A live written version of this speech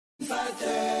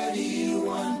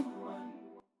531.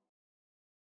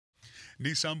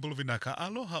 Ni Sambulovina ka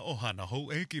aloha ohana ho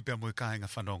e ki pia moe kāinga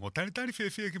whanongo. Tari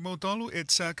whiawhia ki Mautolu.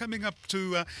 It's coming up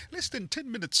to less than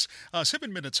 10 minutes,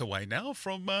 7 minutes away now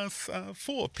from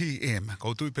 4 p.m.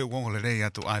 Ko tui pe wongole rei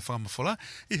atu ai whamawhola.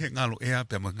 I he ngalo ea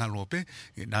pia moe ngalo pe.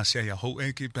 I nāsia ia ho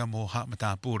e ki pia mo ha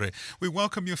mata pure. We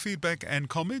welcome your feedback and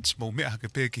comments. Mo mea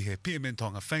hake pe ki he PM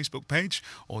Tonga Facebook page.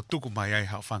 O tuku mai ai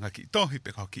hao whanga ki tohi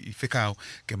pe kau ki I whikau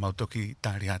ke mautoki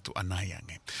tari atu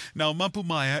anaiange. Now,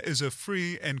 Mapumaya is a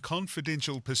free and confidential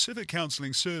Pacific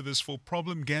counselling service for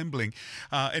problem gambling.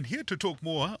 And here to talk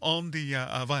more on the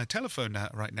via telephone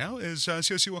right now is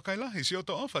Siosiwa Kailahi.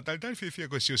 Siota ofa, taridari whiawhia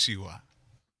koe Siosiwa.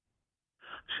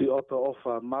 Si oto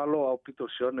ofa malo au pito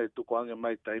sione tukuange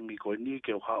mai taimi koe ni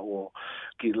ke o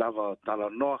ki lava tala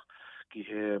noa ki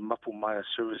he Mapumaya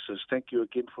services. Thank you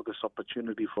again for this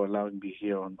opportunity for allowing me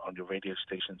here on your radio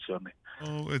station, Sione.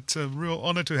 Oh, it's a real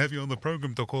honour to have you on the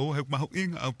program, Toko. Hek mahu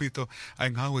inga au pito ai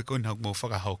ngāwe koe nau mo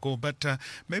whakahoko. But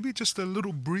maybe just a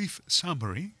little brief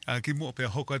summary, ki mua pia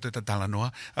hoko atu ta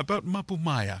talanoa, about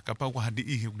Mapumaya, ka pauaha di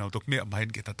ihi unau tok mea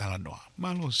mahin ki ta talanoa.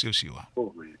 Malo Siosiwa.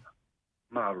 Oh,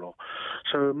 malo.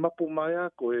 So Mapumaya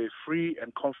ko e free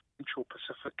and confidential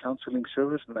Pacific counselling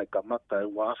service na kamata e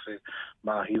wafe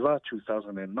Mahiwa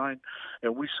 2009,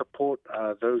 and we support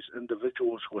those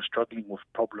individuals who are struggling with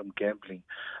problem gambling.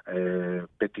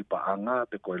 Peti paanga,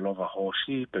 pe koe lova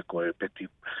hosi, pe koe peti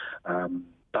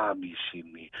pami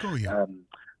simi.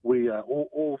 We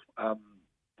all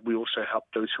we also help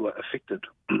those who are affected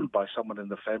by someone in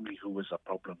the family who is a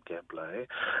problem gambler.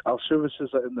 Our services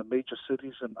are in the major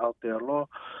cities in Aotearoa,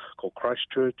 called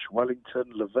Christchurch,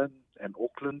 Wellington, Levin, and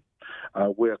Auckland.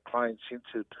 We're a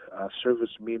client-centered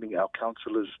service, meaning our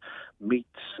counsellors meet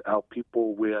our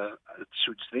people where it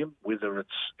suits them, whether it's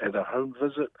at a home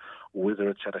visit, or whether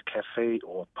it's at a cafe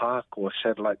or a park or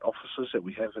satellite offices that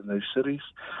we have in those cities.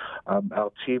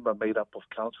 Our team are made up of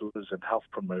counsellors and health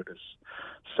promoters.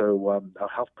 So our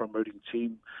health promoting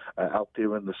team are out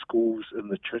there in the schools, in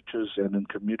the churches, and in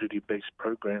community-based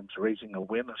programs raising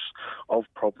awareness of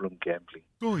problem gambling.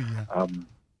 Oh, yeah.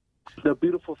 The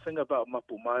beautiful thing about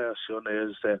Mapumaya, Sione,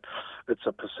 is that it's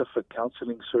a Pacific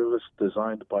counselling service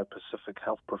designed by Pacific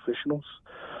health professionals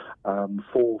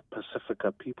for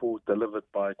Pacifica people, delivered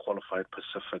by qualified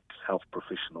Pacific health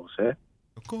professionals. Yeah.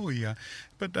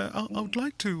 But I would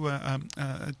like to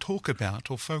talk about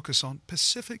or focus on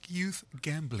Pacific youth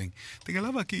gambling. Tinga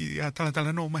lava ki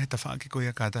talatala no mahe tawhaaki ko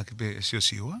ia kāta ki pe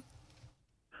Siosiwa?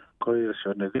 Koia,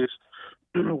 Sione.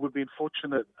 We've been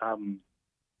fortunate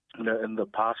in the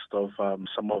past of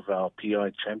some of our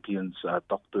PI champions,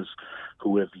 doctors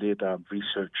who have led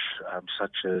research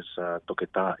such as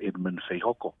Toketa Edmund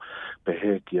Feihoko,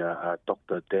 Pehekia,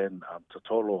 Dr. Dan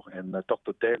Totolo. And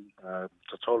Dr. Dan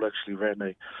Totolo actually ran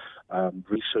a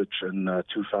research in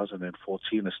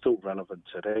 2014, is still relevant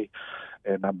today.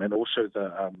 And also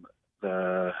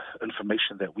the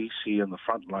information that we see in the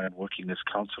front line working as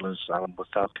counsellors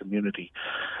with our community.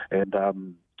 And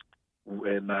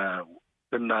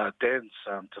in Dan's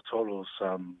Totolo's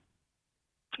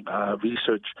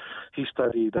research, he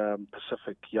studied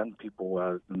Pacific young people.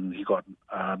 And he got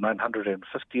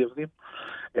 950 of them,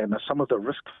 and some of the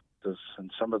risk factors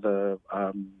and some of the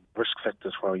risk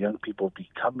factors for our young people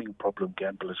becoming problem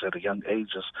gamblers at a young age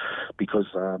is because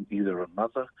either a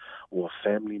mother or a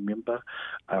family member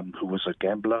who was a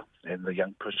gambler, and the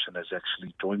young person has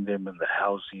actually joined them in the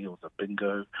housey or the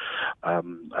bingo.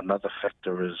 Another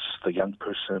factor is the young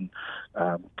person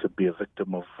could be a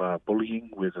victim of bullying,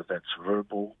 whether that's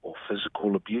verbal or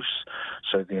physical abuse.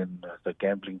 So then the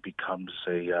gambling becomes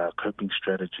a coping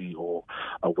strategy or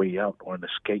a way out or an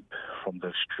escape from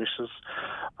those stresses.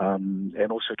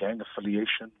 And also gang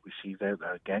affiliation. We see that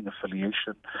gang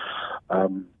affiliation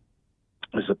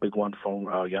is a big one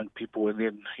for our young people. And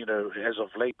then, as of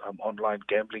late, online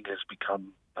gambling has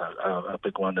become a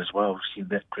big one as well. We've seen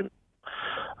that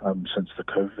since the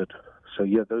COVID. So,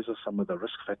 yeah, those are some of the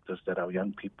risk factors that our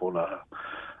young people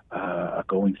are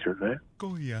going through there.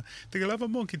 Koia. Te lava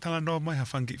mo ki tala no mai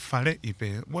hawhangi whare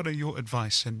ipe. What are your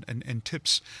advice and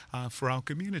tips for our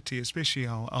community, especially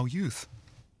our youth?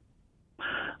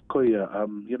 Koia,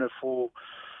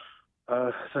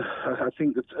 I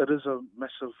think it is a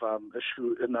massive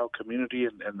issue in our community,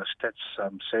 and the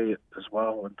stats say it as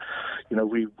well. And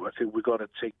I think we got to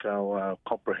take our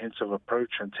comprehensive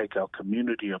approach and take our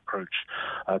community approach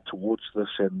towards this,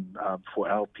 and for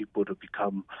our people to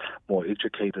become more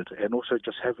educated, and also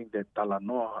just having that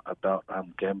talanoa about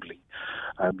gambling.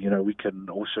 We can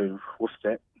also, with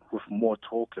that, with more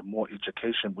talk and more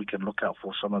education, we can look out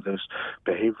for some of those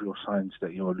behavioral signs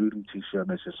that you're alluding to,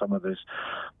 Fiona. So some of those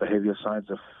behavior signs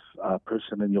of a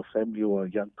person in your family or a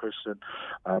young person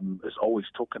is always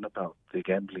talking about their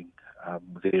gambling,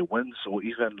 their wins, or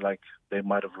even like they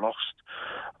might have lost.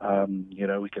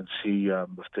 We can see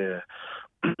if they're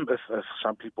if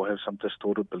some people have some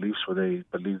distorted beliefs where they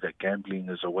believe that gambling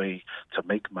is a way to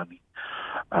make money.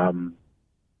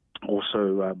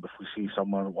 Also, if we see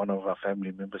one of our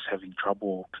family members having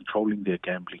trouble controlling their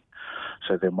gambling,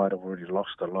 so they might have already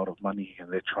lost a lot of money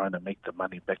and they're trying to make the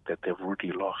money back that they've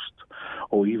already lost,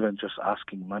 or even just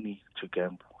asking money to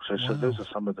gamble. So those are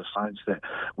some of the signs that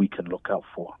we can look out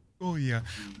for. Oh ia,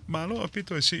 malo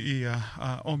apito si ia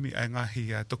omi ai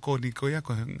ngahi tokoni ko ia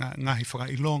ko ngahi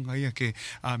whakailonga ia ke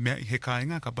mea I he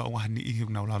kainga ka ba wahani I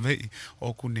unau lawei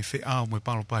o kune whea o mwe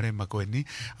palo pare ma koe ni.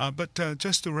 But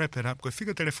just to wrap it up, ko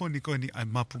whika telefoni ko ni ai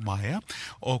mapu mai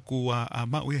o ku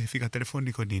mau ia he whika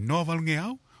telefoni ko ni noa valunge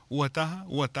au.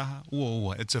 Uataha,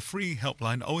 ua. It's a free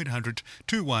helpline, 0800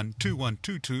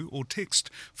 212122, or text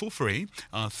for free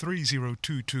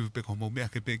 3022 beko mo mea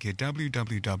ke peke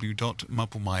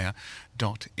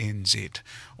www.mapumaya.nz.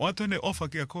 O atone ofa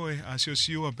kia koe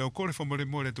siosiua beo kore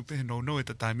whamore tu pehe no e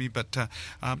taimi, but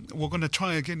we're going to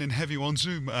try again and have you on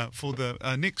Zoom for the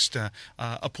next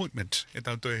appointment. E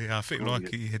tau toi wheroa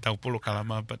ki he tau polo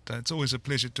kalama, but it's always a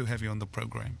pleasure to have you on the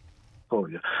program. Oh,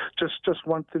 yeah. Just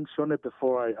one thing, Fiona,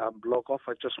 before I log off,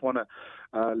 I just want to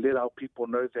let our people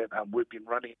know that we've been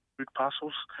running food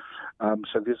parcels.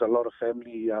 So there's a lot of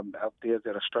family out there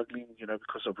that are struggling,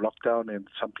 because of lockdown, and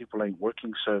some people ain't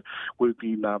working. So we've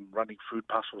been running food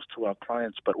parcels to our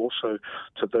clients, but also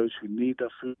to those who need a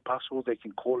food parcel. They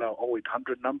can call our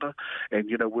 0800 number, and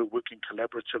we're working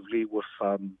collaboratively with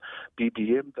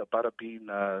BBM, the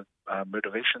Butterbean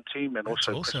motivation team, and That's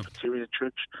also awesome. Presbyterian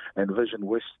Church and Vision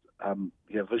West.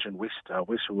 Vision West,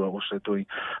 who are also doing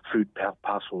food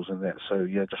parcels and that. So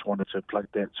just wanted to plug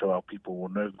that so our people will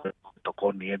know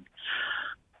tokoni.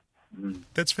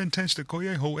 That's fantastic. Ko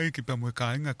ia ho e ki pa mo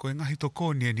kainga ko ngahi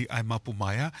tokoni ni ai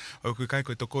mapumaya o ko kai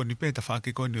ko tokoni pe ta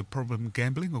whaki ko ni problem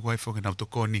gambling o ko ai whoki nau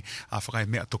tokoni a whakai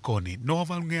mea tokoni. Noa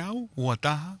valunge au, ua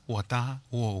taha,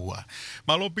 ua.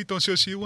 Malo pito siosiua.